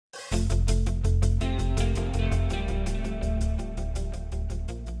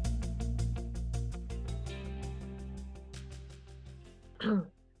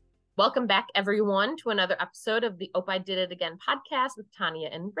Welcome back, everyone, to another episode of the I Did It Again podcast with Tanya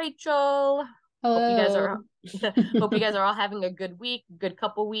and Rachel. Hope you guys Hello. are hope you guys are all having a good week, good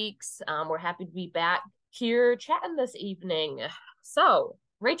couple weeks. We're happy to be back here chatting this evening. So,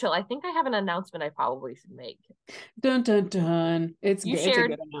 Rachel, I think I have an announcement I probably should make. Dun dun dun. It's You good. It's a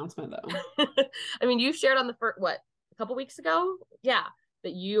shared, good announcement though. you shared on the first a couple weeks ago? Yeah,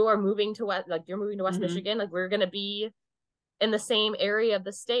 that you are moving to you're moving to West Michigan. Like we're gonna be in the same area of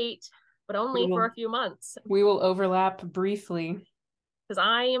the state, but only for a few months. We will overlap briefly. Because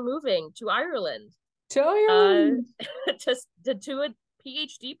I am moving to Ireland. To Ireland. To a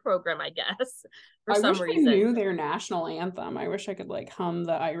PhD program, I guess, for I some wish reason. I knew their national anthem. I wish I could like hum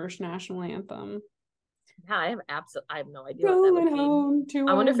the Irish national anthem. Yeah, I have no idea what that would be.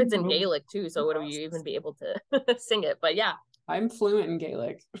 I wonder if it's in home. Gaelic too, so would you even be able to sing it? But yeah. I'm fluent in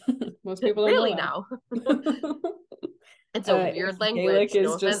Gaelic. Most people don't really know now. It's a weird language. Gaelic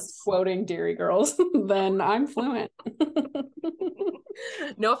is no just offense. quoting Dairy Girls, then I'm fluent.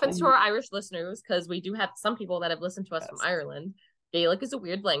 No offense to our Irish listeners, because we do have some people that have listened to us from Ireland. Gaelic is a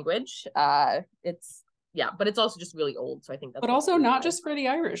weird language. But it's also just really old. So I think that's. But also not just for the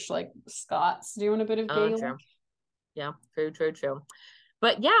Irish, like Scots doing a bit of Gaelic. True. Yeah, true.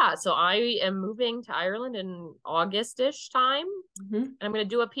 But yeah, so I am moving to Ireland in August-ish time, and I'm going to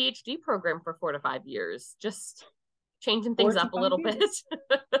do a PhD program for 4 to 5 years. Just changing things up a little bit.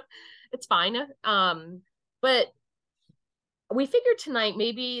 It's fine. But we figured tonight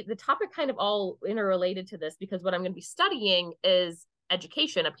maybe the topic kind of all interrelated to this, because what I'm going to be studying is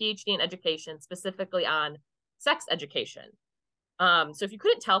education, a PhD in education, specifically on sex education. So if you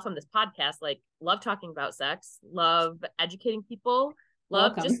couldn't tell from this podcast, like, love talking about sex, love educating people,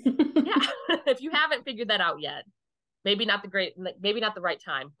 love Welcome. just if you haven't figured that out yet, maybe not the right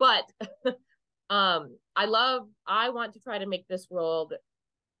time, but I want to try to make this world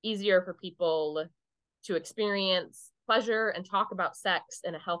easier for people to experience pleasure and talk about sex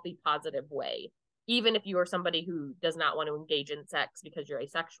in a healthy, positive way. Even if you are somebody who does not want to engage in sex because you're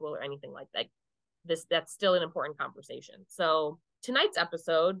asexual or anything like that, that's still an important conversation. So tonight's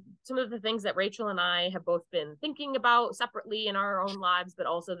episode, some of the things that Rachel and I have both been thinking about separately in our own lives, but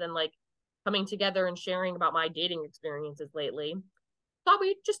also then like coming together and sharing about my dating experiences lately. Thought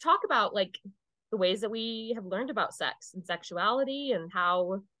we'd just talk about like the ways that we have learned about sex and sexuality and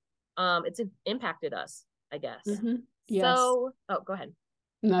how it's impacted us, I guess. Yes. So, go ahead.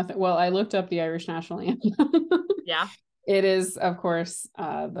 Nothing. Well, I looked up the Irish national anthem. Yeah. It is, of course,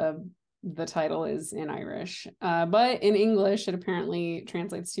 the title is in Irish, but in English, it apparently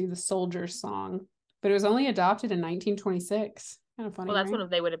translates to the Soldier's Song. But it was only adopted in 1926. Kind of funny. Well, that's when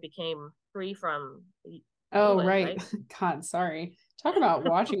they would have became free from. England, right? God, sorry. Talk about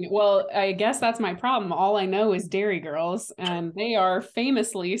watching it. Well, I guess that's my problem. All I know is Dairy Girls, and they are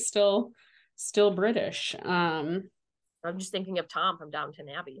famously still British. I'm just thinking of Tom from Downton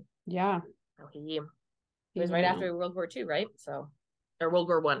Abbey. Yeah. Oh, he was right after World War II, right? So, or World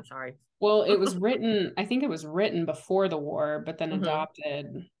War I, sorry. Well, it was written, I think it was written before the war, but then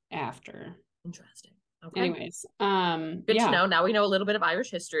adopted after. Interesting. Okay. Anyways, good to know. Now we know a little bit of Irish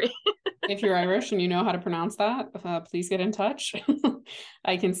history. If you're Irish and you know how to pronounce that, please get in touch.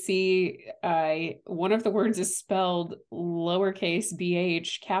 I can see one of the words is spelled lowercase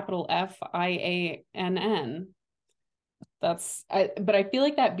bh, capital FIANN. But I feel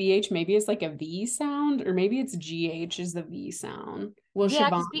like that BH maybe is like a V sound, or maybe it's GH is the V sound. Well, yeah,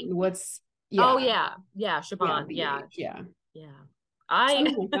 Siobhan, Oh yeah, Siobhan, yeah.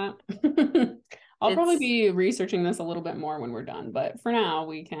 Something like that. I'll probably be researching this a little bit more when we're done, but for now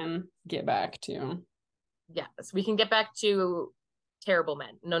we can get back to. Yes, we can get back to terrible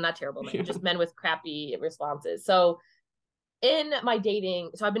men. No, not terrible men, just men with crappy responses. So in my dating,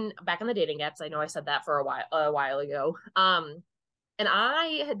 so I've been back on the dating apps. I know I said that for a while ago. And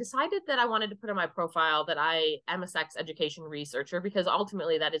I had decided that I wanted to put on my profile that I am a sex education researcher, because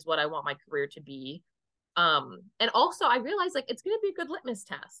ultimately that is what I want my career to be. And also I realized like it's going to be a good litmus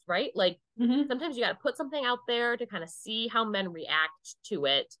test, right? Like sometimes you got to put something out there to kind of see how men react to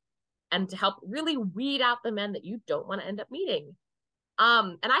it and to help really weed out the men that you don't want to end up meeting.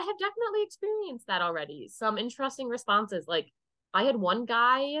 And I have definitely experienced that already. Some interesting responses. Like I had one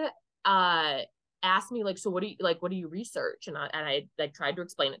guy ask me like, so what do you research? And I like tried to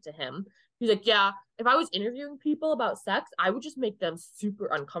explain it to him. He's like, yeah, if I was interviewing people about sex, I would just make them super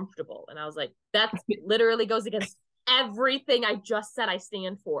uncomfortable. And I was like, that literally goes against everything I just said I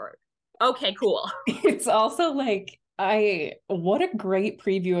stand for. Okay, cool. It's also like, what a great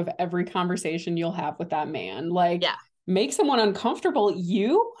preview of every conversation you'll have with that man. Like, make someone uncomfortable.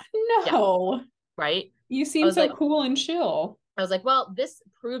 You? No. Yeah. Right. You seem so cool and chill. I was like, well, this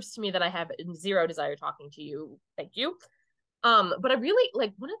proves to me that I have zero desire talking to you. Thank you. But I really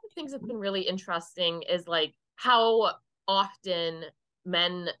like, one of the things that's been really interesting is like how often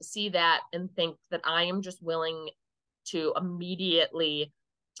men see that and think that I am just willing to immediately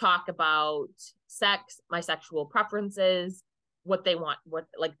talk about sex, my sexual preferences, what they want, what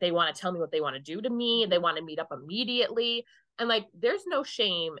like they want to tell me what they want to do to me. They want to meet up immediately. And like, there's no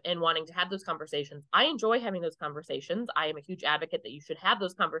shame in wanting to have those conversations. I enjoy having those conversations. I am a huge advocate that you should have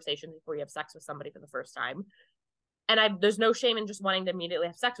those conversations before you have sex with somebody for the first time. And there's no shame in just wanting to immediately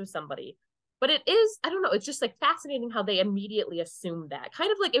have sex with somebody. But it is, I don't know, it's just like fascinating how they immediately assume that.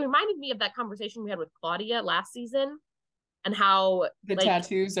 Kind of like, it reminded me of that conversation we had with Claudia last season, and how the like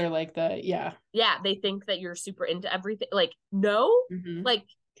tattoos are like yeah, they think that you're super into everything. Like, no, like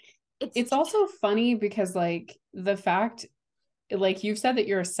it's also funny because like the fact, like you've said that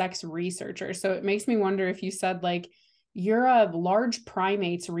you're a sex researcher, so it makes me wonder if you said like you're a large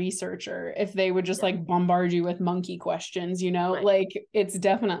primates researcher, if they would just like bombard you with monkey questions, you know, like it's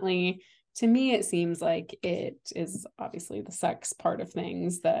definitely, to me it seems like it is obviously the sex part of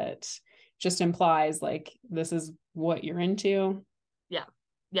things that just implies like this is what you're into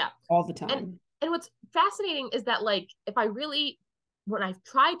all the time. And what's fascinating is that like, if I really, when I've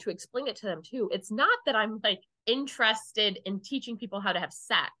tried to explain it to them too, it's not that I'm like interested in teaching people how to have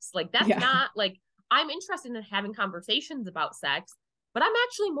sex. Like that's not like, I'm interested in having conversations about sex, but I'm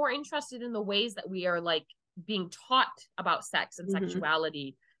actually more interested in the ways that we are like being taught about sex and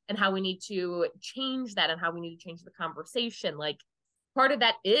sexuality, and how we need to change that, and how we need to change the conversation. Like, part of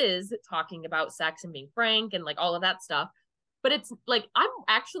that is talking about sex and being frank and like all of that stuff. But it's like, I'm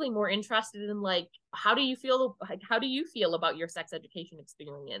actually more interested in like, how do you feel about your sex education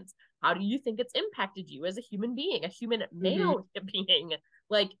experience? How do you think it's impacted you as a human being, a human male being?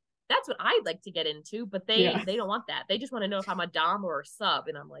 Like, that's what I'd like to get into, but they don't want that. They just want to know if I'm a dom or a sub.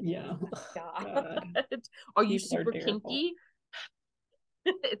 And I'm like, oh God. Are you super kinky?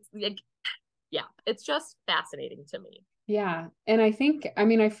 It's like, yeah, it's just fascinating to me. Yeah. And I think, I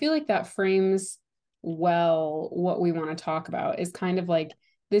mean, I feel like that frames well what we want to talk about, is kind of like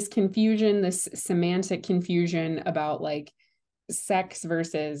this confusion, this semantic confusion about like sex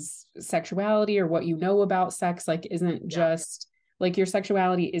versus sexuality, or what you know about sex, like isn't just like your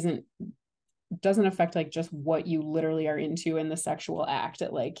sexuality doesn't affect like just what you literally are into in the sexual act.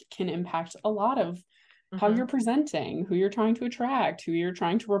 It like can impact a lot of how you're presenting, who you're trying to attract, who you're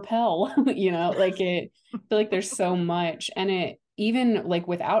trying to repel, you know, like I feel like there's so much. And it, even like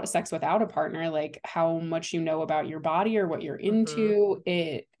without sex, without a partner, like how much you know about your body or what you're into,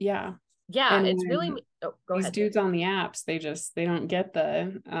 and it's really these dudes on the apps, they don't get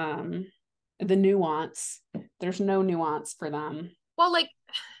the nuance. There's no nuance for them. Well, like,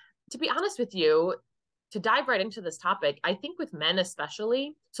 to be honest with you, to dive right into this topic, I think with men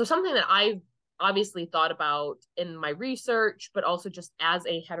especially, so something that I've obviously thought about in my research, but also just as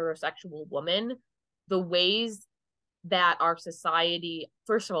a heterosexual woman, the ways that our society,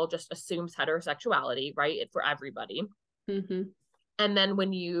 first of all, just assumes heterosexuality, right? For everybody. And then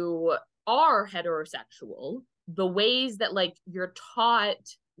when you are heterosexual, the ways that like you're taught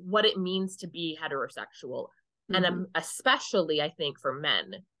what it means to be heterosexual. And especially, I think, for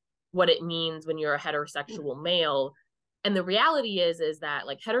men, what it means when you're a heterosexual male. And the reality is that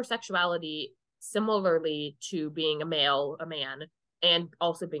like heterosexuality, similarly to being a man, and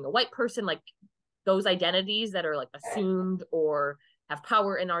also being a white person, like those identities that are like assumed or have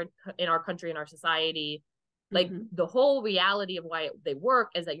power in our country, in our society, like the whole reality of why they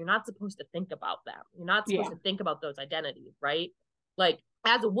work is that you're not supposed to think about them. You're not supposed to think about those identities, right? Like,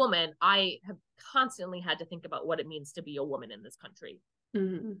 as a woman, I have constantly had to think about what it means to be a woman in this country.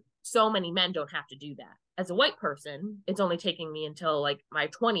 So many men don't have to do that. As a white person, it's only taking me until like my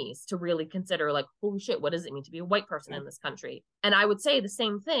 20s to really consider like, holy shit, what does it mean to be a white person in this country? And I would say the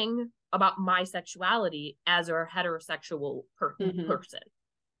same thing about my sexuality as a heterosexual person,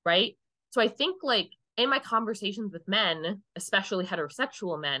 right? So I think like in my conversations with men, especially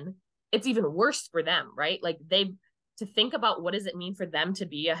heterosexual men, it's even worse for them, right? Like to think about what does it mean for them to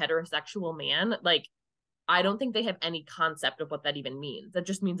be a heterosexual man, like I don't think they have any concept of what that even means. That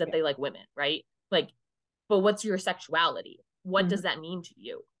just means that they like women, right? Like, but what's your sexuality? What does that mean to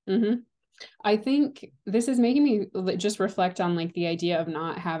you? I think this is making me just reflect on like the idea of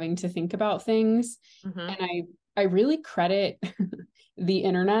not having to think about things. And I really credit the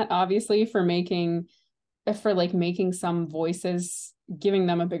internet, obviously, for making some voices, giving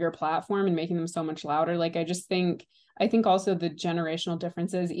them a bigger platform and making them so much louder. Like, I think also the generational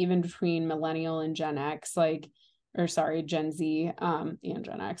differences, even between millennial and Gen X, Gen Z, and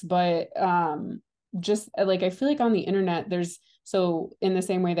Gen X, but just like, I feel like on the internet, there's, so in the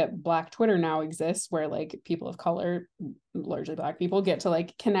same way that Black Twitter now exists, where like people of color, largely Black people, get to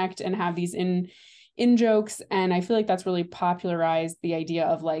like connect and have these in jokes. And I feel like that's really popularized the idea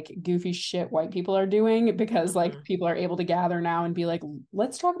of like goofy shit white people are doing, because like people are able to gather now and be like,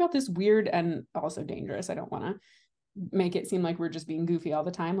 let's talk about this weird and also dangerous. I don't want to make it seem like we're just being goofy all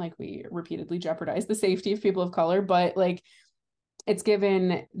the time, like we repeatedly jeopardize the safety of people of color, but like it's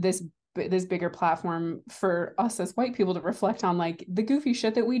given this bigger platform for us as white people to reflect on like the goofy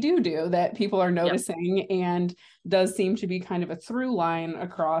shit that we do that people are noticing. Yep. And does seem to be kind of a through line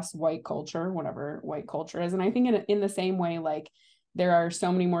across white culture, whatever white culture is. And I think in the same way, like there are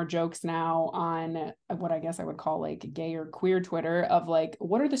so many more jokes now on what I guess I would call like gay or queer Twitter of like,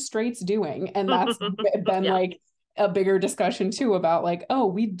 what are the straights doing? And that's been like a bigger discussion too about like, oh,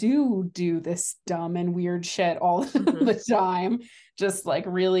 we do this dumb and weird shit all the time, just like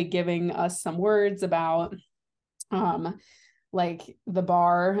really giving us some words about like the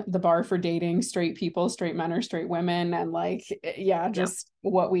bar for dating straight people, straight men or straight women, and like just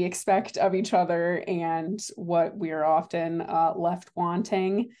what we expect of each other and what we are often left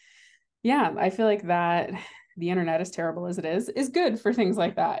wanting. I feel like that the internet, as terrible as it is good for things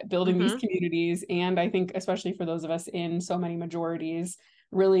like that, building these communities. And I think especially for those of us in so many majorities,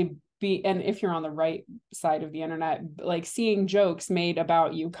 really and if you're on the right side of the internet, like seeing jokes made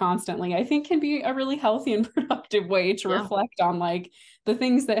about you constantly, I think can be a really healthy and productive way to reflect on like the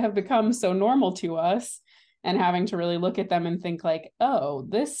things that have become so normal to us, and having to really look at them and think like, oh,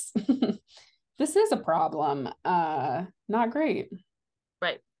 this this is a problem. Not great.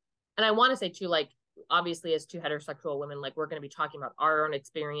 Right. And I want to say too, like, obviously as two heterosexual women, like we're going to be talking about our own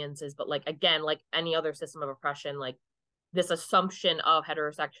experiences, but like, again, like any other system of oppression, like this assumption of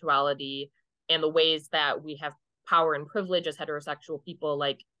heterosexuality and the ways that we have power and privilege as heterosexual people,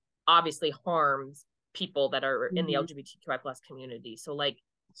 like obviously harms people that are in the LGBTQI plus community. So like,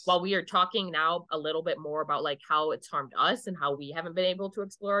 while we are talking now a little bit more about like how it's harmed us and how we haven't been able to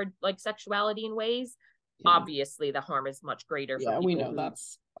explore like sexuality in ways, obviously the harm is much greater for people. We know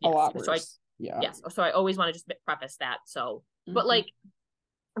that's a lot worse. So I always want to just preface that. So, but like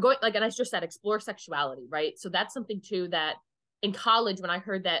going like, and I just said, explore sexuality, right? So that's something too that in college, when I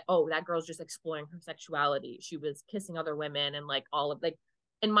heard that, oh, that girl's just exploring her sexuality, she was kissing other women and like all of like,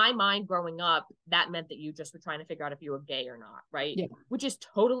 in my mind growing up, that meant that you just were trying to figure out if you were gay or not, right? Which is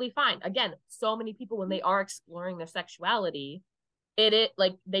totally fine. Again, so many people, when they are exploring their sexuality, it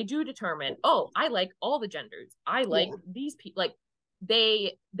like they do determine, oh, I like all the genders, I like these people, like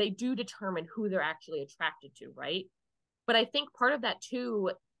they do determine who they're actually attracted to, right? But I think part of that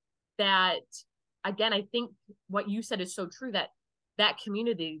too, that again, I think what you said is so true, that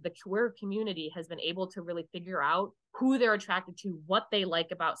community, the queer community, has been able to really figure out who they're attracted to, what they like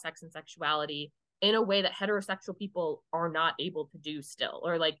about sex and sexuality in a way that heterosexual people are not able to do still,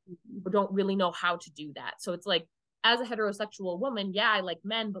 or like don't really know how to do that. So it's like, as a heterosexual woman, I like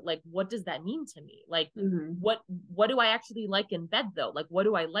men, but like, what does that mean to me? Like, what do I actually like in bed though? Like, what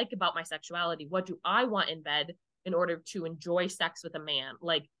do I like about my sexuality? What do I want in bed in order to enjoy sex with a man?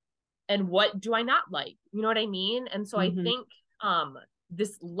 Like, and what do I not like? You know what I mean? And so I think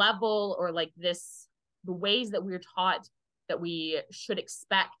this level, or like this, the ways that we're taught that we should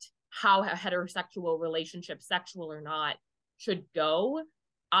expect how a heterosexual relationship, sexual or not, should go,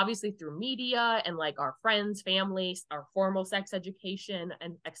 obviously through media and like our friends, families, our formal sex education,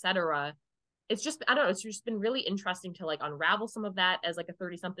 and etc. It's just, I don't know, it's just been really interesting to like unravel some of that as like a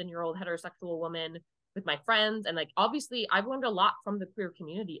 30-something-year-old heterosexual woman with my friends. And like, obviously I've learned a lot from the queer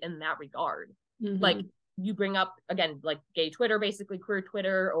community in that regard. Like, you bring up again, like gay Twitter, basically queer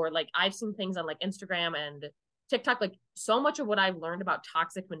Twitter, or like I've seen things on like Instagram and TikTok. Like, so much of what I've learned about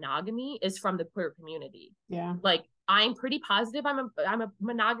toxic monogamy is from the queer community. Like, I'm pretty positive I'm a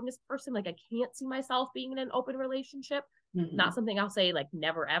monogamous person. Like, I can't see myself being in an open relationship. Not something I'll say like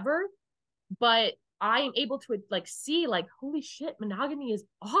never ever, but I am able to like see like, holy shit, monogamy is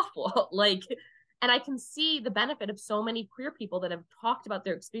awful. Like, and I can see the benefit of so many queer people that have talked about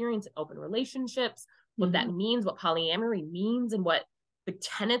their experience in open relationships, what that means, what polyamory means, and what the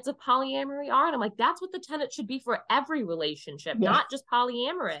tenets of polyamory are. And I'm like, that's what the tenet should be for every relationship, not just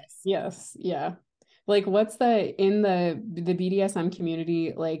polyamorous. Like, what's in the BDSM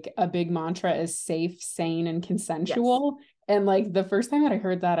community, like a big mantra is safe, sane, and consensual. And like the first time that I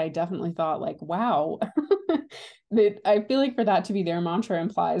heard that, I definitely thought like, wow, that I feel like for that to be their mantra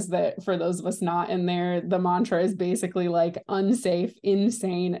implies that for those of us not in there, the mantra is basically like unsafe,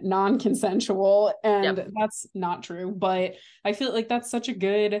 insane, non-consensual. And that's not true. But I feel like that's such a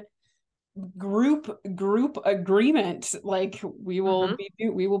good group agreement. Like we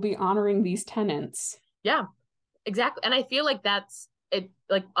will be honoring these tenets. Yeah, exactly. And I feel like that's it.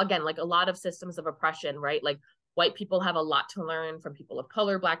 Like, again, like a lot of systems of oppression, right? Like white people have a lot to learn from people of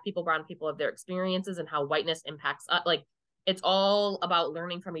color, Black people, brown people, of their experiences and how whiteness impacts us. Like it's all about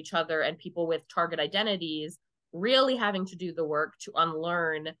learning from each other, and people with target identities really having to do the work to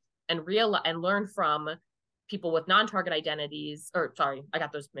unlearn and learn from people with non-target identities. Or sorry, I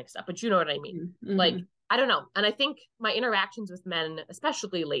got those mixed up, but you know what I mean. Like, I don't know. And I think my interactions with men,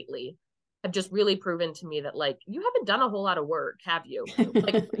 especially lately, have just really proven to me that, like, you haven't done a whole lot of work, have you?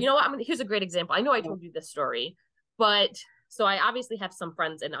 Like, you know what? Here's a great example. I know I told you this story, but so I obviously have some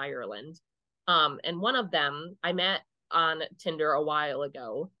friends in Ireland. And one of them I met on Tinder a while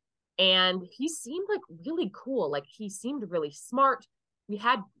ago, and he seemed like really cool. Like he seemed really smart. We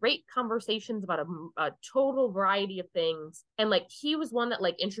had great conversations about a total variety of things. And like he was one that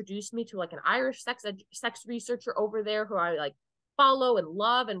like introduced me to like an Irish sex researcher over there who I like follow and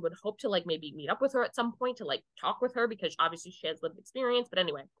love, and would hope to like maybe meet up with her at some point to like talk with her, because obviously she has lived experience. But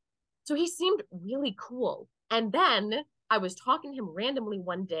anyway, so he seemed really cool. And then I was talking to him randomly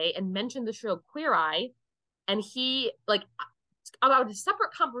one day and mentioned the show Queer Eye, and he like about a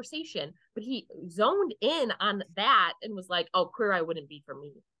separate conversation, but he zoned in on that and was like, "Oh, Queer Eye wouldn't be for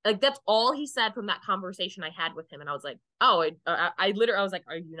me." Like that's all he said from that conversation I had with him. And I was like, "Oh, I literally, I was like,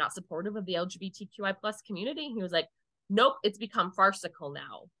 are you not supportive of the LGBTQI plus community?" And he was like, "Nope, it's become farcical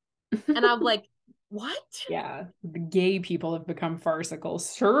now." And I'm like, what? Yeah, the gay people have become farcical.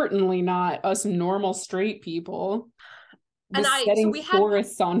 Certainly not us normal straight people. And so setting we had,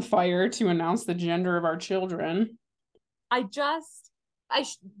 forests on fire to announce the gender of our children. I just,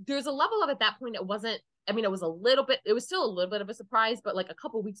 there's a level of at that point, it wasn't, I mean, it was a little bit, it was still a little bit of a surprise, but like a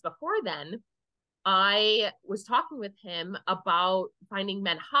couple weeks before then, I was talking with him about finding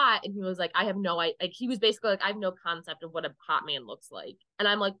men hot, and he was like, I have no, like, he was basically like, I have no concept of what a hot man looks like. And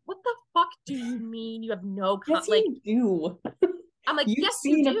I'm like, what the fuck do you mean you have no, Yes, like, you do. I'm like, You've yes,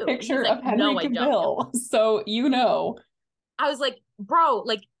 you seen a do. And he's picture like, of Henry no, I don't. Cavill, so you know. I was like, bro,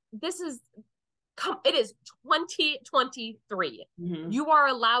 like, this is, it is 2023. You are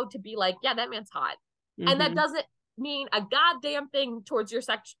allowed to be like, yeah, that man's hot. And that doesn't mean a goddamn thing towards your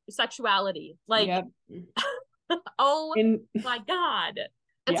sexuality. Like, Yep. oh my God.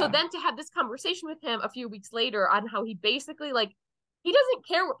 And so Yeah. then to have this conversation with him a few weeks later on how he basically like, he doesn't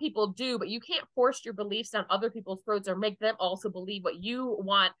care what people do, but you can't force your beliefs down other people's throats or make them also believe what you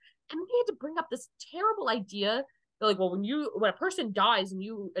want. And he had to bring up this terrible idea. They're like, well, when a person dies and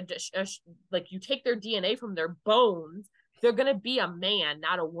you like you take their DNA from their bones, they're gonna be a man,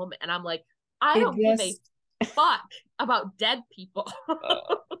 not a woman. And I'm like, I It don't give a just fuck about dead people.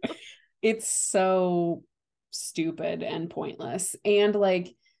 it's so stupid and pointless. And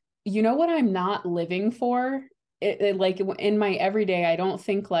like, you know what I'm not living for? Like in my everyday, I don't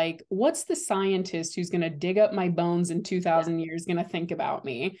think like, what's the scientist who's going to dig up my bones in 2000 years going to think about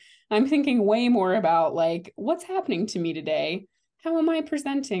me? I'm thinking way more about like, what's happening to me today? How am I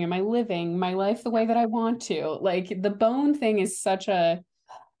presenting? Am I living my life the way that I want to? Like the bone thing is such a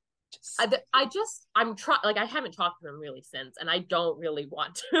I'm trying, like, I haven't talked to him really since, and I don't really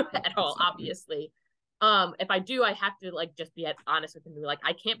want to at all, obviously. If I do, I have to like just be honest with him and be like,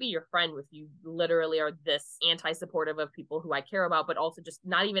 I can't be your friend if you literally are this anti-supportive of people who I care about, but also just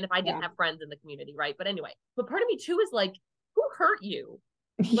not even if I didn't have friends in the community, right? But anyway, but part of me too is like, who hurt you?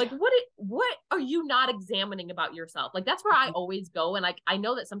 Like what are you not examining about yourself? Like that's where I always go, and like I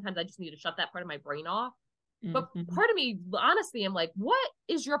know that sometimes I just need to shut that part of my brain off. But part of me, honestly, I'm like, what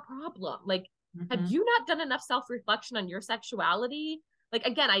is your problem? Like, have you not done enough self-reflection on your sexuality? Like,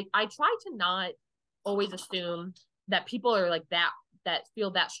 again, I try to not always assume that people are like that feel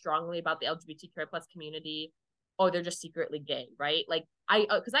that strongly about the LGBTQI plus community, or they're just secretly gay, right? Like,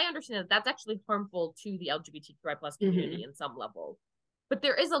 because I understand that that's actually harmful to the LGBTQI plus community in some level. But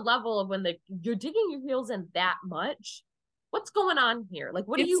there is a level of when you're digging your heels in that much. What's going on here? Like,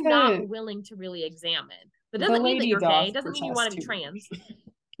 what are you not willing to really examine? That doesn't mean that you're gay. It doesn't mean you want to be trans.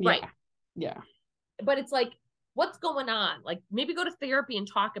 Right. Yeah. But it's like, what's going on? Like, maybe go to therapy and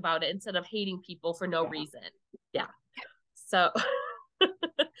talk about it instead of hating people for no reason. Yeah. So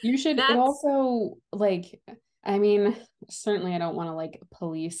you should, it also like, I mean, certainly I don't want to like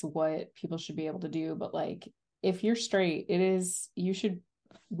police what people should be able to do, but like, if you're straight,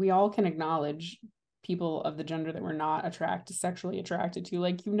 we all can acknowledge people of the gender that we're not sexually attracted to.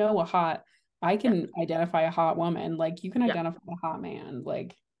 Like, I can identify a hot woman. Like, you can identify a hot man.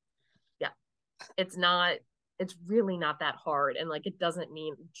 Like, it's really not that hard. And like, it doesn't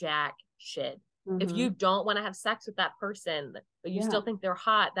mean jack shit. if you don't want to have sex with that person, but you still think they're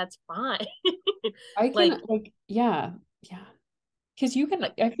hot, that's fine. I can yeah. Because you can,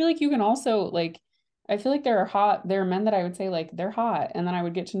 I feel like you can also I feel like there are men that I would say they're hot, and then I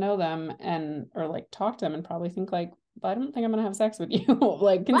would get to know them or talk to them and probably think I don't think I'm gonna have sex with you.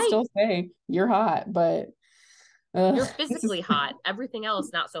 Can still say you're hot, but you're physically hot. Everything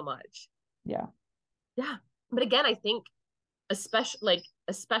else, not so much. Yeah. Yeah. But again, I think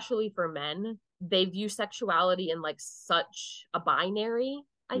especially for men, they view sexuality in such a binary,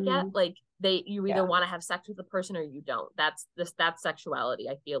 I get. You either want to have sex with a person or you don't. That's sexuality,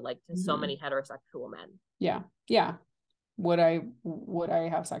 I feel like, to so many heterosexual men. Yeah. Would I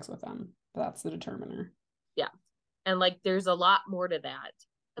have sex with them? That's the determiner. Yeah. And there's a lot more to that.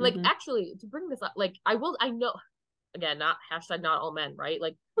 And actually, to bring this up, I know, again, not all men, right?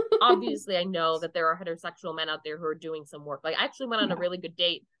 Obviously I know that there are heterosexual men out there who are doing some work. I actually went on a really good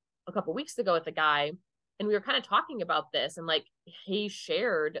date a couple weeks ago with a guy, and we were kind of talking about this, and he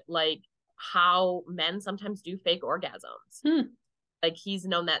shared how men sometimes do fake orgasms. He's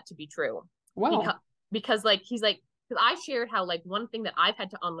known that to be true. Wow. Because I shared how one thing that I've had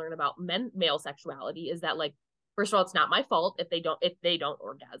to unlearn about male sexuality is that first of all, it's not my fault if they don't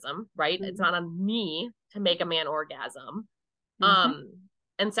orgasm, right? It's not on me to make a man orgasm.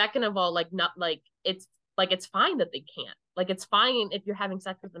 And second of all, it's fine that they can't. It's fine if you're having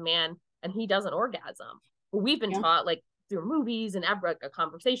sex with a man and he doesn't orgasm. But we've been taught through movies and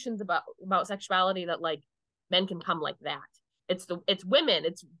conversations about sexuality that men can come like that. It's women,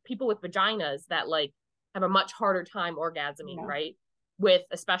 it's people with vaginas that have a much harder time orgasming, right? With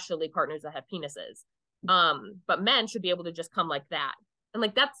especially partners that have penises. But men should be able to just come like that. And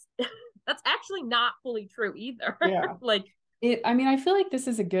that's actually not fully true either. Yeah. I feel like this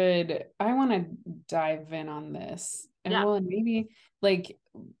is I want to dive in on this. And well, and maybe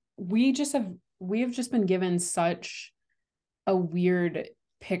we've just been given such a weird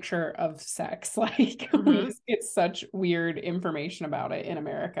picture of sex. We just get such weird information about it in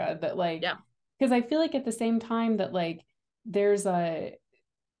America that because I feel like at the same time that there's a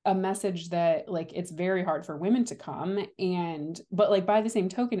message that it's very hard for women to come, but by the same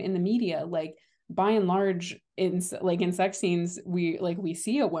token in the media, by and large in sex scenes we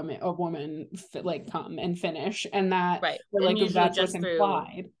see a woman come and finish, and that that's what's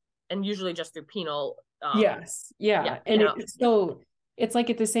implied, and usually just through penal yes and so it's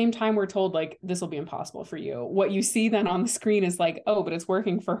at the same time we're told this will be impossible for you. What you see then on the screen is oh, but it's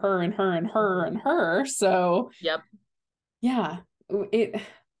working for her and her and her and her, so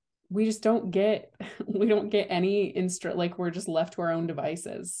we just don't get any we're just left to our own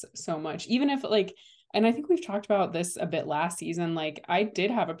devices so much, even if and I think we've talked about this a bit last season. I did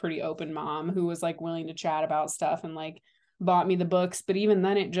have a pretty open mom who was willing to chat about stuff and bought me the books, but even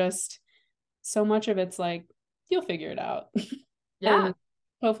then it just, so much of it's you'll figure it out. And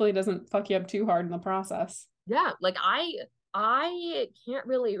hopefully it doesn't fuck you up too hard in the process. I can't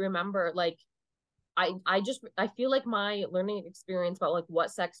really remember I feel my learning experience about what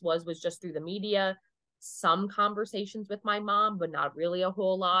sex was just through the media, some conversations with my mom, but not really a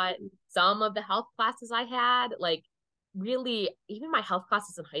whole lot. Some of the health classes I had, really, even my health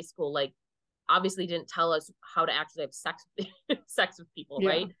classes in high school, obviously didn't tell us how to actually have sex with people,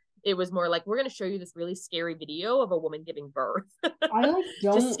 right? It was more we're going to show you this really scary video of a woman giving birth.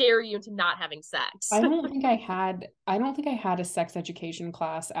 To scare you into not having sex. I don't think I had a sex education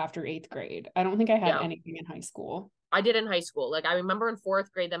class after 8th grade. I don't think I had anything in high school. I did in high school. I remember in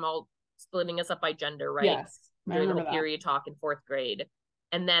 4th grade them all splitting us up by gender, right? Yes. During the whole period talk in 4th grade.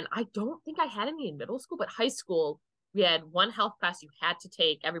 And then I don't think I had any in middle school, but high school, we had one health class you had to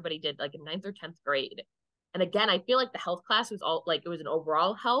take. Everybody did in 9th or 10th grade. And again, I feel the health class was all it was an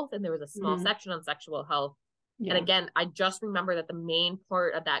overall health, and there was a small section on sexual health. And again, I just remember that the main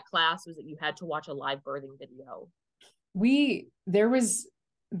part of that class was that you had to watch a live birthing video. There was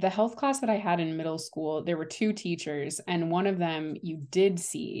the health class that I had in middle school. There were 2 teachers, and one of them you did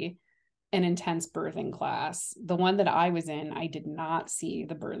see an intense birthing class. The one that I was in, I did not see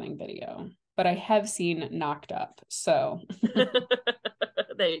the birthing video, but I have seen Knocked Up. So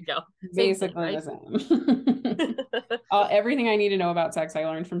there you go. Basically the same. Everything I need to know about sex I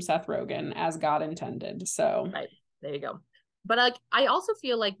learned from Seth Rogen, as God intended. So right, there you go. But I also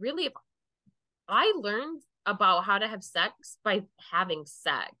feel really, if I learned about how to have sex by having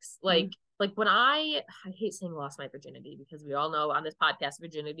sex, when I hate saying lost my virginity, because we all know on this podcast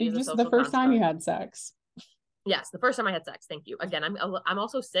virginity is a social the first construct. time you had sex. Yes, the first time I had sex. Thank you. Again, I'm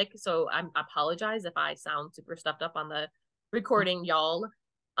also sick, so I apologize if I sound super stuffed up on the recording, y'all.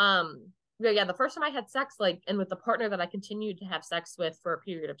 yeah, the first time I had sex, like, and with the partner that I continued to have sex with for a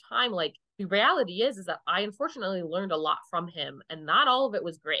period of time, like, the reality is that I unfortunately learned a lot from him, and not all of it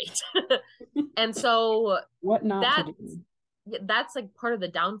was great. And so What not to that do. that's like part of the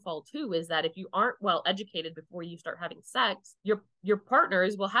downfall too, is that if you aren't well educated before you start having sex, your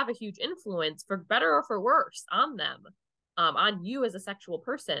partners will have a huge influence, for better or for worse, on them, on you as a sexual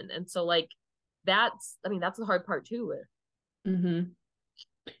person. And so like that's the hard part too. Mm-hmm.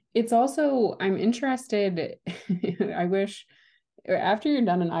 It's also, I'm interested, I wish after you're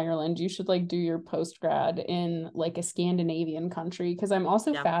done in Ireland, you should like do your post grad in like a Scandinavian country. Cause I'm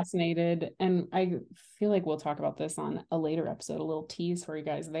also Yeah. fascinated, and I feel like we'll talk about this on a later episode, a little tease for you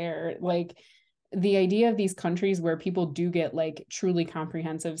guys there. Like the idea of these countries where people do get like truly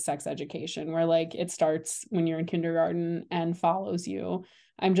comprehensive sex education, where like it starts when you're in kindergarten and follows you.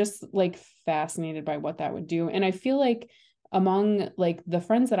 I'm just like fascinated by what that would do. And I feel like among like the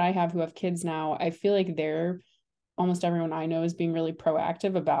friends that I have who have kids now, I feel like they're almost everyone I know is being really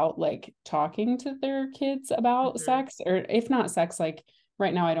proactive about like talking to their kids about Mm-hmm. sex, or if not sex, like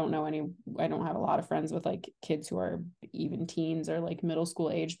right now I don't have a lot of friends with like kids who are even teens or like middle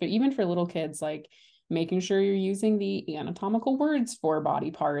school age, but even for little kids, like making sure you're using the anatomical words for body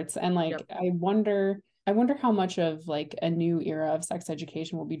parts. And like Yep. I wonder how much of like a new era of sex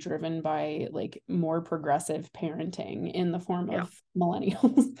education will be driven by like more progressive parenting in the form Yeah. of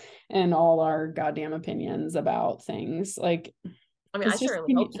millennials and all our goddamn opinions about things. Like, I mean, I it's just,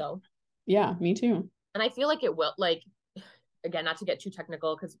 certainly hope so. yeah, me too. And I feel like it will, like, again, not to get too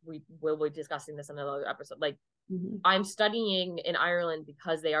technical, because we will be discussing this in another episode. Like, Mm-hmm. I'm studying in Ireland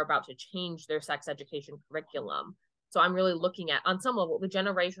because they are about to change their sex education curriculum. So I'm really looking at, on some level, the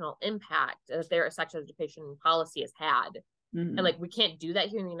generational impact that their sex education policy has had. And Mm-hmm. like, we can't do that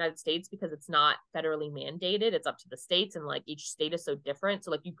here in the United States because it's not federally mandated. It's up to the states, and like each state is so different.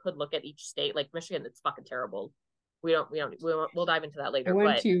 So like, you could look at each state, like Michigan, it's fucking terrible. We'll dive into that I later.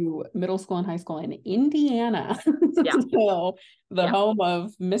 went But to middle school and high school in Indiana. yeah, So the yeah, home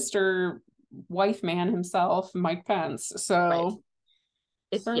of Mr. Wife Man himself, Mike Pence. right. So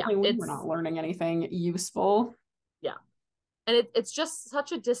Yeah, certainly we were not learning anything useful. yeah. And it's just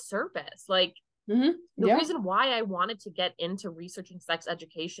such a disservice. Like, Mm-hmm. the Yeah. reason why I wanted to get into researching sex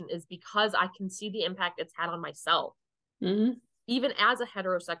education is because I can see the impact it's had on myself. Mm-hmm. Even as a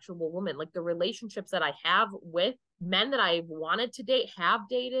heterosexual woman, like the relationships that I have with men that I've wanted to date, have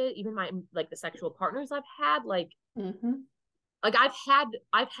dated, even my like the sexual partners I've had, Mm-hmm. like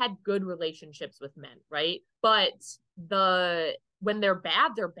I've had good relationships with men, right? But the when they're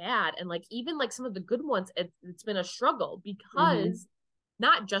bad, and like even like some of the good ones, it's been a struggle, Mm-hmm. because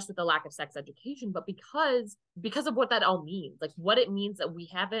not just with the lack of sex education, but because of what that all means, like what it means that we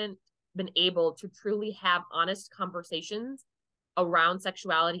haven't been able to truly have honest conversations around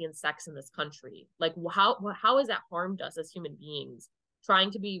sexuality and sex in this country. Like how has that harmed us as human beings,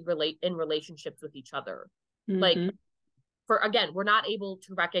 trying to be relate in relationships with each other? Like, Mm-hmm. for again, we're not able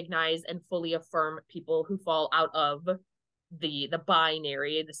to recognize and fully affirm people who fall out of the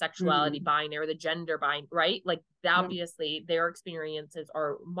binary, the sexuality Mm-hmm. binary, the gender binary, right? Like, Yep. obviously their experiences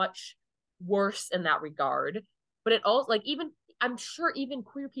are much worse in that regard. But it also, like, even I'm sure even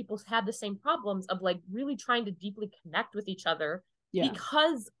queer people have the same problems of like really trying to deeply connect with each other, Yeah.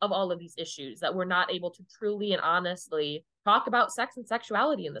 because of all of these issues that we're not able to truly and honestly talk about sex and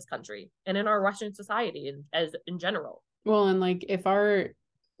sexuality in this country and in our Western society, and as in general. Well, and like if our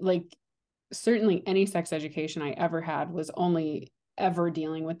like certainly any sex education I ever had was only ever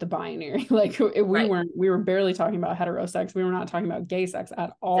dealing with the binary. Like Right. we were barely talking about heterosex. We were not talking about gay sex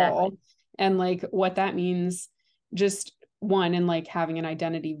at all. Exactly. And like what that means, just one, and like having an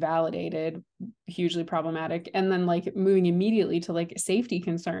identity validated, hugely problematic. And then like moving immediately to like safety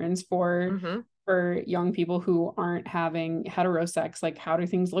concerns Mm-hmm. for young people who aren't having heterosex, like how do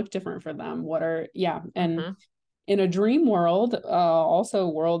things look different for them? What are, yeah. And Mm-hmm. in a dream world, also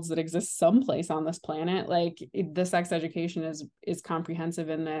worlds that exist someplace on this planet, like the sex education is comprehensive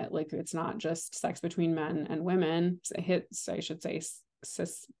in that like it's not just sex between men and women. Hits, I should say,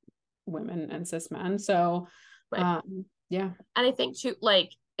 cis women and cis men. So, Right. yeah. And I think too,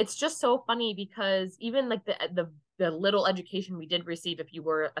 like, it's just so funny because even like the little education we did receive, if you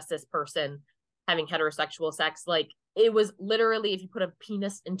were a cis person having heterosexual sex, like it was literally if you put a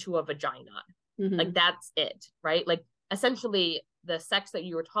penis into a vagina, like Mm-hmm. that's it, right? Like, essentially the sex that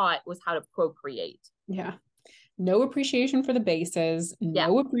you were taught was how to procreate. Yeah. No appreciation for the bases, Yeah.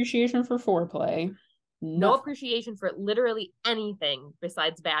 no appreciation for foreplay, No nothing. appreciation for literally anything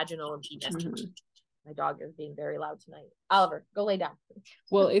besides vaginal and penis. Mm-hmm. My dog is being very loud tonight. Oliver, go lay down.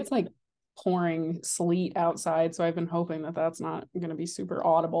 Well, it's like pouring sleet outside, so I've been hoping that that's not going to be super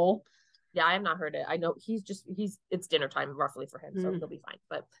audible. Yeah, I have not heard it. I know it's dinner time roughly for him, so he'll be fine.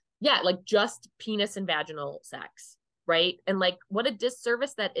 But yeah, like just penis and vaginal sex, right? And like what a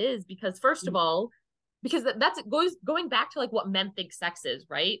disservice that is, because first of all, because that's going back to like what men think sex is,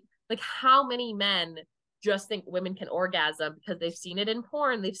 right? Like how many men just think women can orgasm because they've seen it in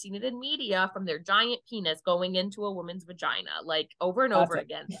porn, they've seen it in media from their giant penis going into a woman's vagina, like over and over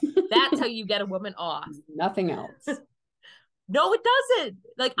again. That's how you get a woman off. Nothing else. No, it doesn't.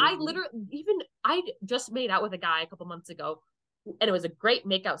 Like I just made out with a guy a couple months ago and it was a great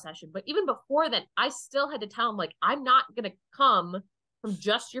makeout session. But even before that, I still had to tell him, like, I'm not gonna come from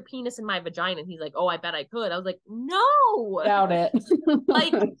just your penis in my vagina. And he's like, oh, I bet I could. I was like, no. Doubt it.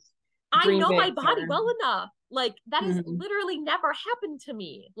 Like, I Dream know big, my body sir. well enough. Like, that has literally never happened to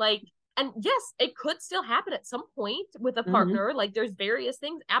me. Like, and yes, it could still happen at some point with a partner. Like, there's various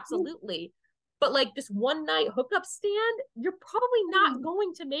things, absolutely. But like this one night hookup stand, you're probably not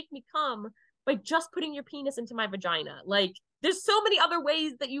going to make me come by just putting your penis into my vagina. Like, there's so many other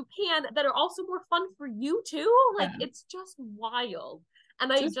ways that you can that are also more fun for you too. Like, it's just wild.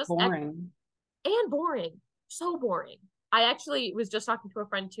 And I just boring. And boring. So boring. I actually was just talking to a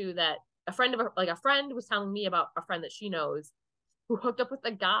friend too, that a friend was telling me about a friend that she knows who hooked up with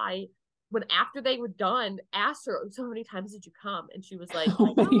a guy when after they were done, asked her, so how many times did you come? And she was like,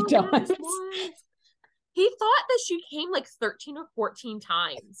 how many times? He thought that she came like 13 or 14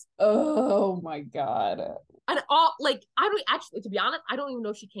 times. Oh my God. And all like, I don't actually, to be honest, I don't even know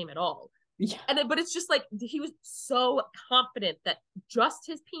if she came at all. Yeah. But it's just like, he was so confident that just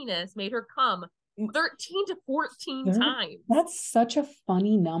his penis made her come 13 to 14 times. That's such a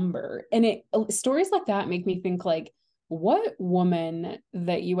funny number. And stories like that make me think, like, what woman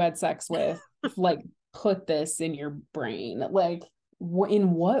that you had sex with like put this in your brain? Like,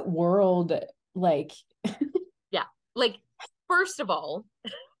 in what world? Like, yeah, like, first of all,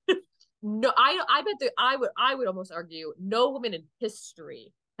 no, I bet that I would almost argue no woman in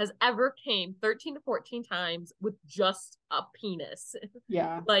history has ever came 13 to 14 times with just a penis.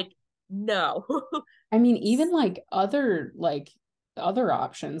 Yeah. Like, no. I mean, even like other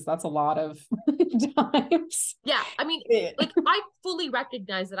options, that's a lot of times. Yeah, I mean, like, I fully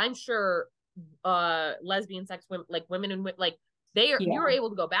recognize that. I'm sure lesbian sex women, like women and like you're able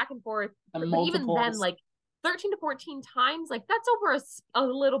to go back and forth, but even then, like 13 to 14 times, like that's over a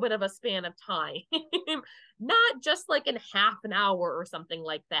little bit of a span of time. Not just like in half an hour or something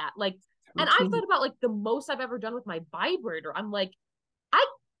like that. Like, and I've thought about like the most I've ever done with my vibrator. I'm like,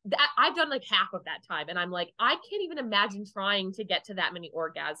 I've done like half of that time, and I'm like, I can't even imagine trying to get to that many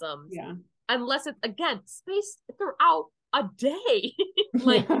orgasms. Yeah. Unless it's, again, spaced throughout a day.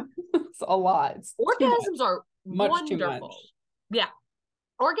 Like, it's a lot. Orgasms are wonderful. Yeah.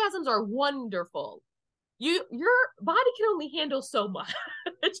 Orgasms are wonderful. Your body can only handle so much.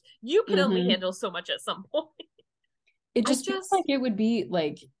 You can only handle so much at some point. It just feels like it would be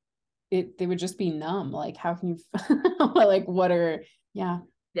like they would just be numb. Like, how can you like, what are yeah.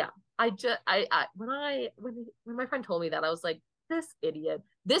 When my friend told me that, I was like, this idiot.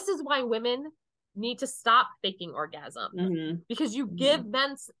 This is why women need to stop faking orgasm, because you give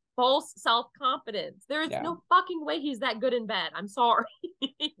men false self-confidence. There is no fucking way he's that good in bed. I'm sorry.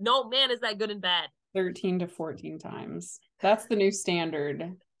 No man is that good in bed. 13 to 14 times. That's the new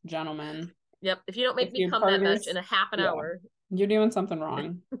standard, gentlemen. Yep. If you don't make me come that much in a half an hour, you're doing something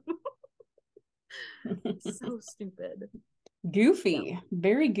wrong. So stupid. Goofy.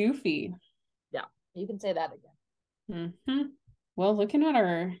 Very goofy. Yeah, you can say that again. Well, looking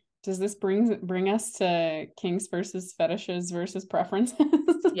at does this bring us to kinks versus fetishes versus preferences?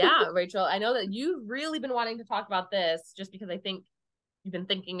 Yeah, Rachel, I know that you've really been wanting to talk about this just because I think you've been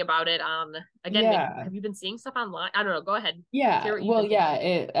thinking about it again. Have you been seeing stuff online? I don't know. Go ahead. Yeah. Well,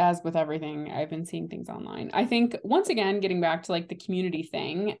 yeah, as with everything, I've been seeing things online. I think, once again, getting back to like the community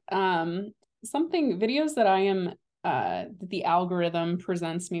thing, videos that I am that the algorithm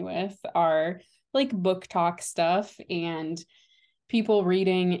presents me with are like book talk stuff and people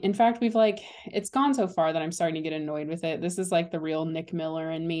reading. In fact, it's gone so far that I'm starting to get annoyed with it. This is like the real Nick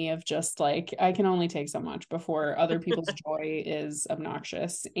Miller in me of just like, I can only take so much before other people's joy is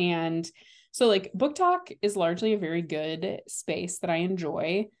obnoxious. And so like book talk is largely a very good space that I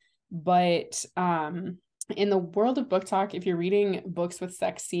enjoy. But in the world of book talk, if you're reading books with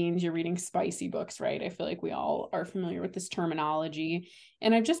sex scenes, you're reading spicy books, right? I feel like we all are familiar with this terminology.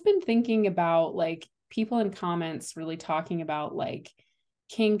 And I've just been thinking about like people in comments really talking about like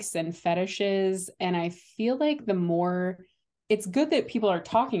kinks and fetishes. And I feel like the more it's good that people are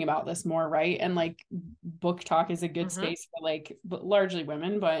talking about this more, right? And like book talk is a good space for like largely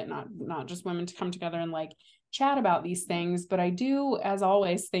women, but not just women, to come together and like chat about these things. But I do, as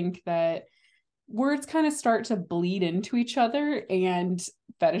always, think that words kind of start to bleed into each other, and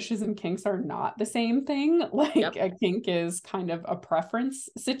fetishes and kinks are not the same thing. Like a kink is kind of a preference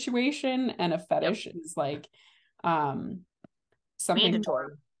situation, and a fetish is like something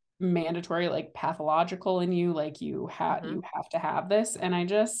mandatory, like pathological in you, like you have to have this. And I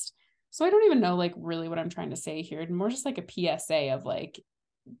don't even know like really what I'm trying to say here. More just like a PSA of like,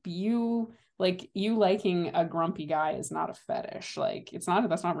 you liking a grumpy guy is not a fetish. Like that's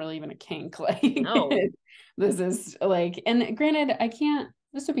not really even a kink. Like no. This is like, and granted,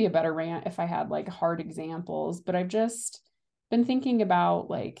 this would be a better rant if I had like hard examples, but I've just been thinking about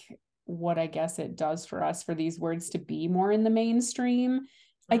like what I guess it does for us for these words to be more in the mainstream.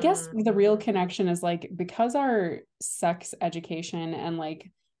 I guess the real connection is like, because our sex education and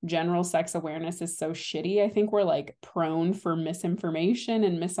like general sex awareness is so shitty, I think we're like prone for misinformation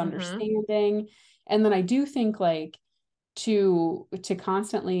and misunderstanding. And then I do think like to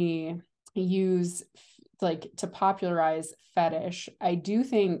constantly use like to popularize fetish, I do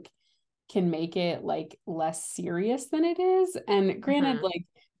think can make it like less serious than it is. And granted, like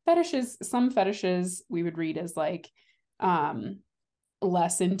some fetishes we would read as like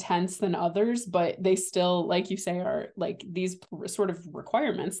less intense than others, but they still, like you say, are like these sort of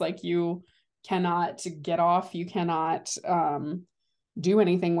requirements. Like you cannot get off, you cannot do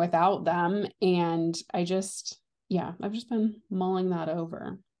anything without them. And I've just been mulling that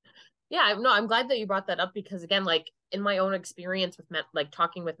over. Yeah, no, I'm glad that you brought that up, because again, like in my own experience with men, like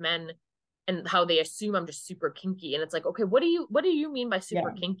talking with men and how they assume I'm just super kinky, and it's like, okay, what do you mean by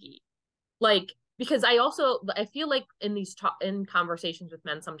super kinky? Like, because I feel like in these in conversations with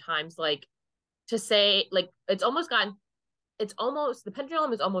men sometimes, like to say like the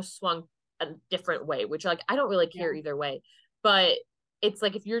pendulum is almost swung a different way, which like I don't really care either way. But it's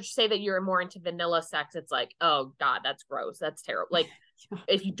like if you say that you're more into vanilla sex, it's like, oh God, that's gross, that's terrible. Like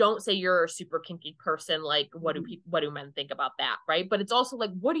if you don't say you're a super kinky person, like what do men think about that, right? But it's also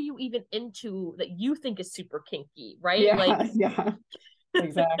like, what are you even into that you think is super kinky, right?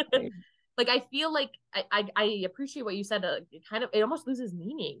 Exactly. Like I feel like I appreciate what you said. It almost loses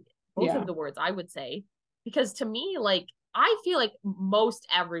meaning, both of the words, I would say, because to me, like I feel like most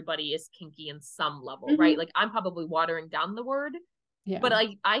everybody is kinky in some level, right? Like I'm probably watering down the word, but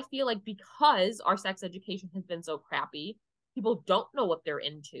I feel like because our sex education has been so crappy, people don't know what they're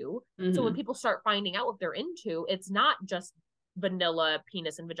into. So when people start finding out what they're into, it's not just vanilla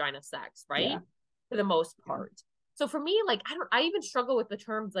penis and vagina sex, right? For the most part. So for me, like I even struggle with the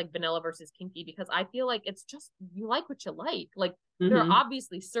terms like vanilla versus kinky, because I feel like it's just, you like what you like. Like there are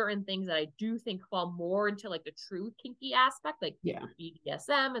obviously certain things that I do think fall more into like the true kinky aspect, like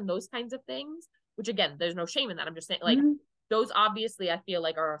BDSM and those kinds of things, which again, there's no shame in that. I'm just saying like those obviously I feel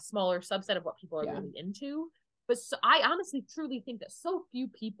like are a smaller subset of what people are really into. But so, I honestly truly think that so few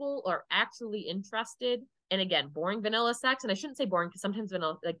people are actually interested. And again, boring vanilla sex, and I shouldn't say boring because sometimes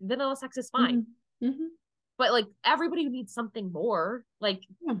vanilla sex is fine. But like everybody needs something more. Like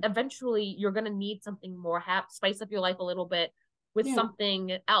eventually you're going to need something more, spice up your life a little bit with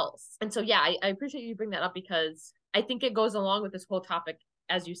something else. And so, I appreciate you bring that up, because I think it goes along with this whole topic,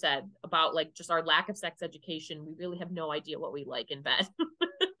 as you said, about like just our lack of sex education. We really have no idea what we like in bed.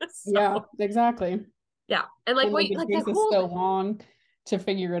 Yeah, exactly. Yeah. And like, wait, like that whole so long to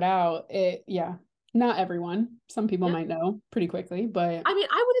figure it out. Not everyone. Some people might know pretty quickly, but I mean,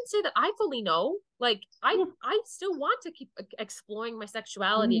 I wouldn't say that I fully know. Like I still want to keep exploring my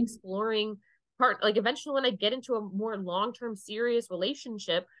sexuality, exploring like eventually when I get into a more long-term serious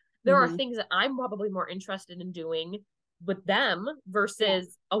relationship, there are things that I'm probably more interested in doing with them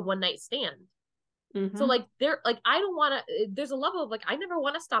versus a one-night stand. So like I don't want to, there's a level of like, I never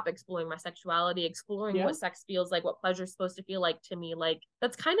want to stop exploring my sexuality, exploring what sex feels like, what pleasure is supposed to feel like to me. Like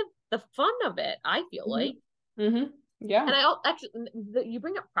that's kind of the fun of it, I feel like. Yeah. And you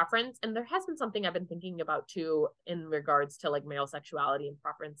bring up preference, and there has been something I've been thinking about too in regards to like male sexuality and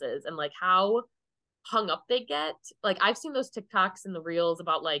preferences, and like how hung up they get. Like I've seen those TikToks and the reels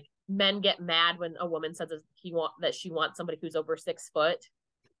about like men get mad when a woman says that she wants somebody who's over 6 foot.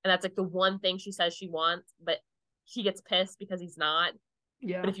 And that's like the one thing she says she wants, but he gets pissed because he's not.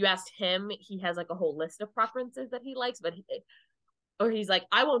 But if you asked him, he has like a whole list of preferences that he likes, but he's like,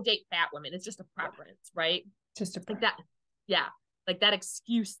 I won't date fat women. It's just a preference, right? Just a preference. Like that. Yeah. Like that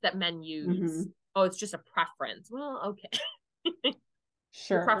excuse that men use. Oh, it's just a preference. Well, okay.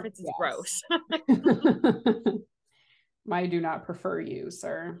 Sure. Your preference is gross. I do not prefer you,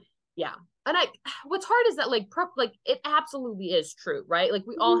 sir. Yeah. and what's hard is that like it absolutely is true, right? Like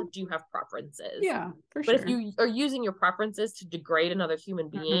we all do have preferences. Yeah, for but sure. if you are using your preferences to degrade another human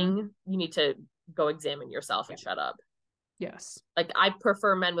being, you need to go examine yourself and shut up. Yes. Like I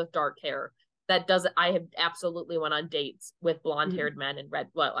prefer men with dark hair. I have absolutely went on dates with blonde haired men and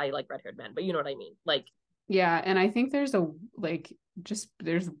I like red haired men, but you know what I mean? Like, yeah. And I think there's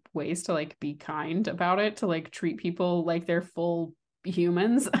there's ways to like be kind about it, to like treat people like they're full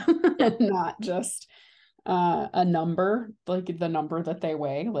humans, not just a number, like the number that they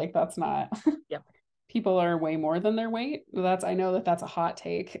weigh. Like that's not, yep. People are way more than their weight. I know that's a hot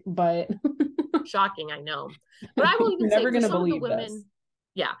take, but shocking, I know. But I will even say for some of the women, this.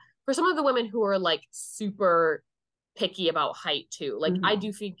 Yeah, for some of the women who are like super picky about height too, like I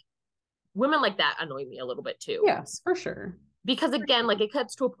do think women like that annoy me a little bit too. Yes, for sure. Because again, like it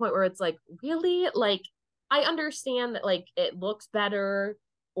cuts to a point where it's like, really? Like I understand that like it looks better,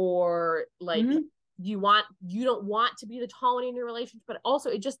 or like you don't want to be the tall one in your relationship, but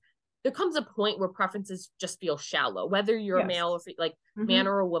also there comes a point where preferences just feel shallow, whether you're a male or like man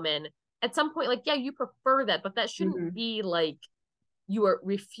or a woman. At some point, like, yeah, you prefer that, but that shouldn't be like you are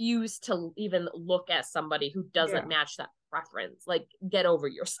refused to even look at somebody who doesn't match that preference. Like, get over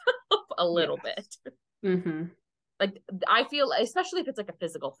yourself a little bit. Like, I feel, especially if it's like a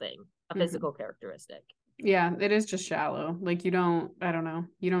physical thing, a physical characteristic. Yeah, it is just shallow. Like you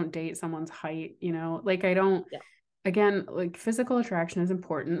don't date someone's height, like I don't, again, like physical attraction is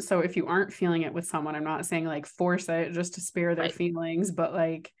important. So if you aren't feeling it with someone, I'm not saying like force it just to spare their feelings, but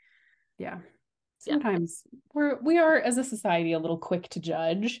like, sometimes we are as a society a little quick to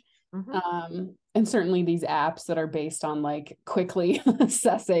judge. And certainly these apps that are based on like quickly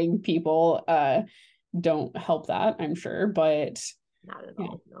assessing people don't help that, I'm sure, but not at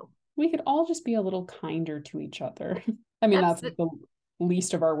all. No, we could all just be a little kinder to each other. I mean, that's the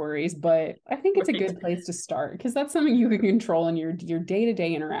least of our worries, but I think it's a good place to start, because that's something you can control in your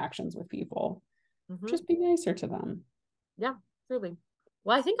day-to-day interactions with people. Just be nicer to them. Yeah, truly.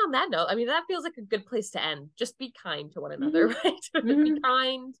 Well, I think on that note, I mean, that feels like a good place to end. Just be kind to one another, right? Be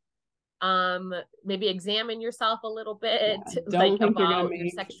kind. Maybe examine yourself a little bit. Don't think you're gonna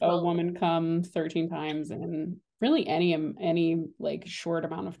make a woman come 13 times in really any like short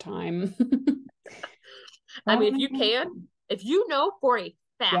amount of time. I mean, if you know for a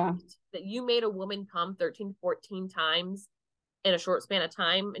fact that you made a woman come 13, 14 times in a short span of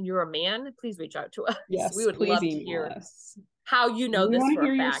time and you're a man, please reach out to us. Yes, we would love to hear how you know this for a fact. We want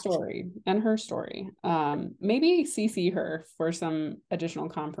to hear your story and her story. Maybe CC her for some additional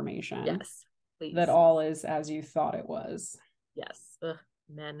confirmation. Yes, please. That all is as you thought it was. Yes.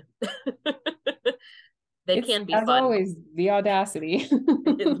 Men. They can be fun. As always, the audacity.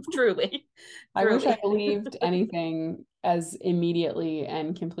 Truly. I wish I believed anything as immediately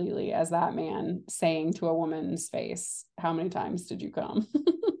and completely as that man saying to a woman's face, "How many times did you come?"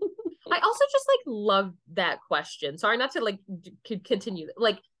 I also just like love that question. Sorry, not to like continue.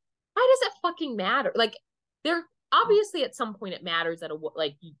 Like, why does it fucking matter? Like, there obviously at some point it matters that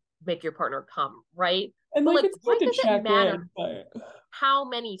like you make your partner come, right? And but like it's why good does to check it matter in, but how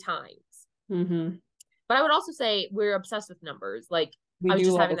many times? But I would also say we're obsessed with numbers. Like I was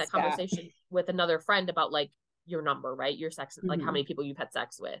just having that conversation with another friend about like your number, right? Your sex, like how many people you've had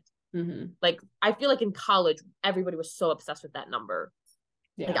sex with. Like I feel like in college, everybody was so obsessed with that number.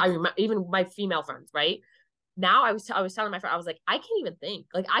 Like I remember even my female friends, right? Now I was telling my friend, I was like, I can't even think.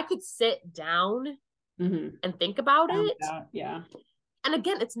 Like I could sit down and think about it. And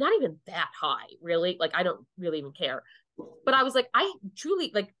again, it's not even that high, really. Like I don't really even care. But I was like, I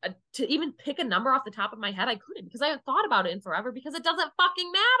truly like to even pick a number off the top of my head, I couldn't, because I haven't thought about it in forever, because it doesn't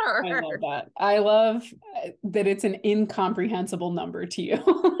fucking matter. I love that. I love that it's an incomprehensible number to you.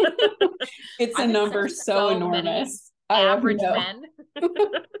 It's a number so enormous. Average men.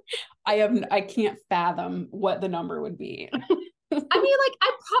 I can't fathom what the number would be. I mean, like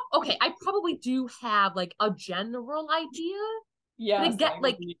I probably do have like a general idea. Yeah.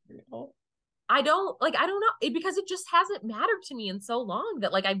 I don't know, because it just hasn't mattered to me in so long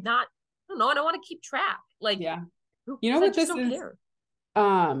that like I don't want to keep track. Like, you know what this is?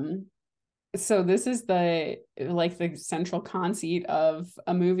 So this is the central conceit of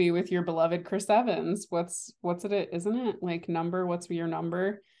a movie with your beloved Chris Evans. What's it? Isn't it like number? What's your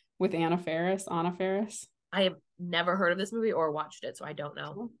number with Anna Faris? I have never heard of this movie or watched it, so I don't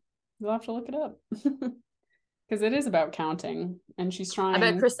know. You'll have to look it up. Because it is about counting, and she's trying. I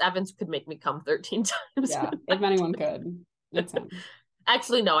bet Chris Evans could make me come 13 times. Yeah, if anyone could, it's him.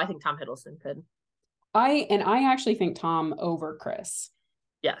 Actually, no, I think Tom Hiddleston could. I actually think Tom over Chris.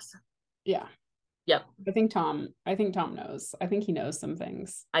 Yes. Yeah. Yep. I think Tom knows. I think he knows some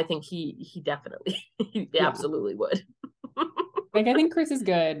things. I think he definitely, he Yeah. absolutely would. Like, I think Chris is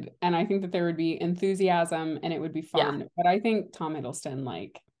good, and I think that there would be enthusiasm and it would be fun. Yeah. But I think Tom Hiddleston,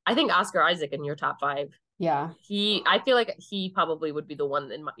 like, I think Oscar Isaac in your top 5. yeah, I feel like he probably would be the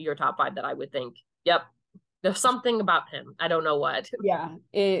one in your top 5 that I would think, yep, there's something about him. I don't know what. Yeah,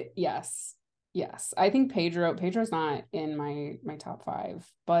 yes. I think Pedro's not in my top 5,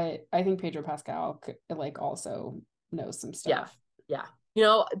 but I think Pedro Pascal like also knows some stuff. Yeah. You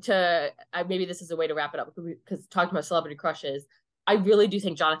know, maybe this is a way to wrap it up, because talking about celebrity crushes, I really do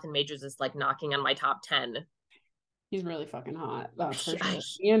think Jonathan Majors is like knocking on my top 10. He's really fucking hot, that's for sure,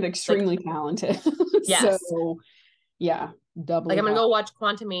 and extremely talented. Yes. So yeah, doubly. Like, I'm gonna go watch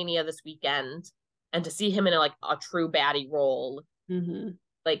Quantumania this weekend, and to see him in a true baddie role,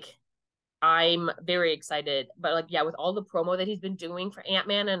 like, I'm very excited. But like, yeah, with all the promo that he's been doing for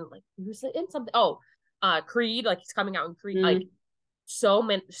Ant-Man, and like, he was in something. Creed, like, he's coming out in Creed, like, so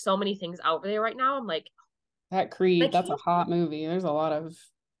many things out there right now. I'm like, that Creed, that's a hot movie. There's a lot of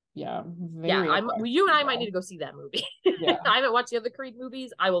you and I might need to go see that movie. Yeah. I haven't watched the other Creed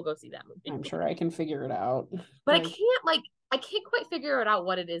movies. I will go see that movie. I'm sure I can figure it out. But I can't quite figure it out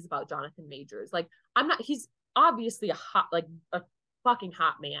what it is about Jonathan Majors. Like, he's obviously a fucking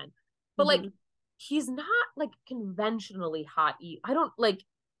hot man, but like, he's not like conventionally hot. I don't like.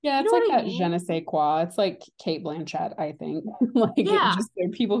 Yeah, it's like that je ne sais quoi. It's like Cate Blanchett, I think. Like, yeah, there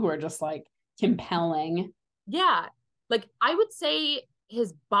are people who are just like compelling. Yeah, like, I would say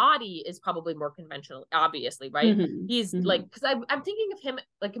his body is probably more conventional, obviously, right? He's like, because I'm thinking of him,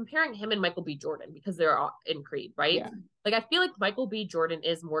 like, comparing him and Michael B. Jordan, because they're all in Creed, right? Yeah. Like, I feel like Michael B. Jordan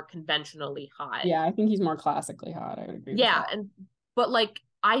is more conventionally hot. Yeah, I think he's more classically hot. I would agree. Yeah, but like,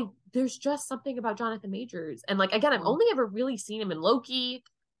 there's just something about Jonathan Majors, and like, again, I've only ever really seen him in Loki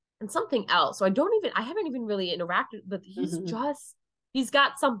and something else, so I haven't even really interacted. But he's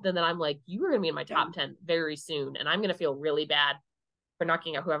got something that I'm like, you are gonna be in my top 10 very soon, and I'm gonna feel really bad for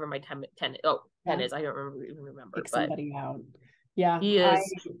knocking out whoever my 10 is. I don't even remember. Pick somebody out. Yeah, he is.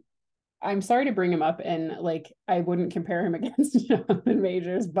 I'm sorry to bring him up, and like, I wouldn't compare him against Jonathan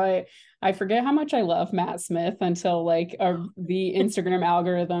Majors, but I forget how much I love Matt Smith until like the Instagram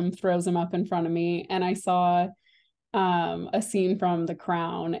algorithm throws him up in front of me, and I saw a scene from The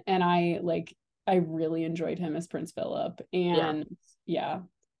Crown, and I really enjoyed him as Prince Philip, and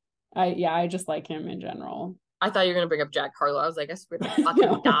I just like him in general. I thought you were going to bring up Jack Harlow. I was like, I swear to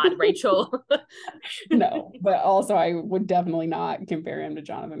fucking God, Rachel. No, but also I would definitely not compare him to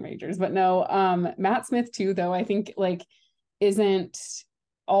Jonathan Majors. But no, Matt Smith too, though, I think like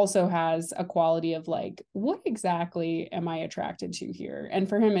also has a quality of like, what exactly am I attracted to here? And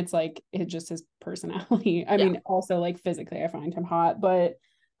for him, it's like, it's just his personality. I mean, also like physically, I find him hot, but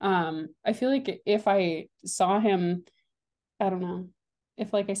I feel like if I saw him, I don't know,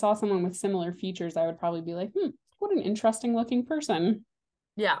 if like I saw someone with similar features, I would probably be like, what an interesting looking person.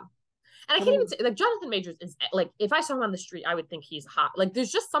 Yeah. And I can't even say, like, Jonathan Majors is like, if I saw him on the street, I would think he's hot. Like,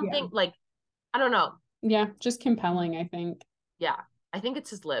 there's just something like, I don't know. Yeah, just compelling, I think. Yeah. I think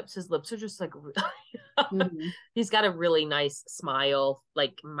it's his lips. His lips are just like, he's got a really nice smile,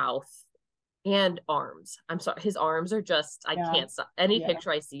 like mouth and arms. I'm sorry. His arms are just, I can't stop. Any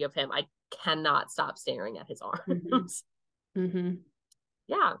picture I see of him, I cannot stop staring at his arms.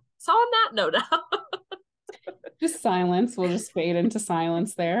 Yeah. So on that note, just silence. We'll just fade into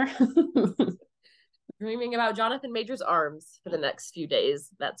silence there. Dreaming about Jonathan Majors' arms for the next few days.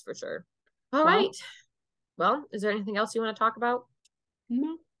 That's for sure. All right. Well, is there anything else you want to talk about?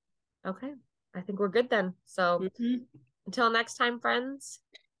 No. Okay. I think we're good then. So until next time, friends,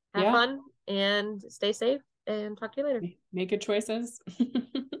 have fun and stay safe, and talk to you later. Make good choices.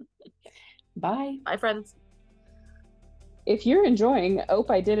 Bye. Bye, friends. If you're enjoying Ope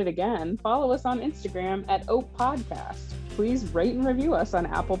I Did It Again, follow us on Instagram at Ope Podcast. Please rate and review us on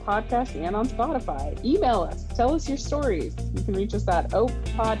Apple Podcasts and on Spotify. Email us. Tell us your stories. You can reach us at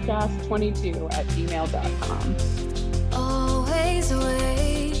opepodcast22@gmail.com. Always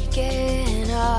awake.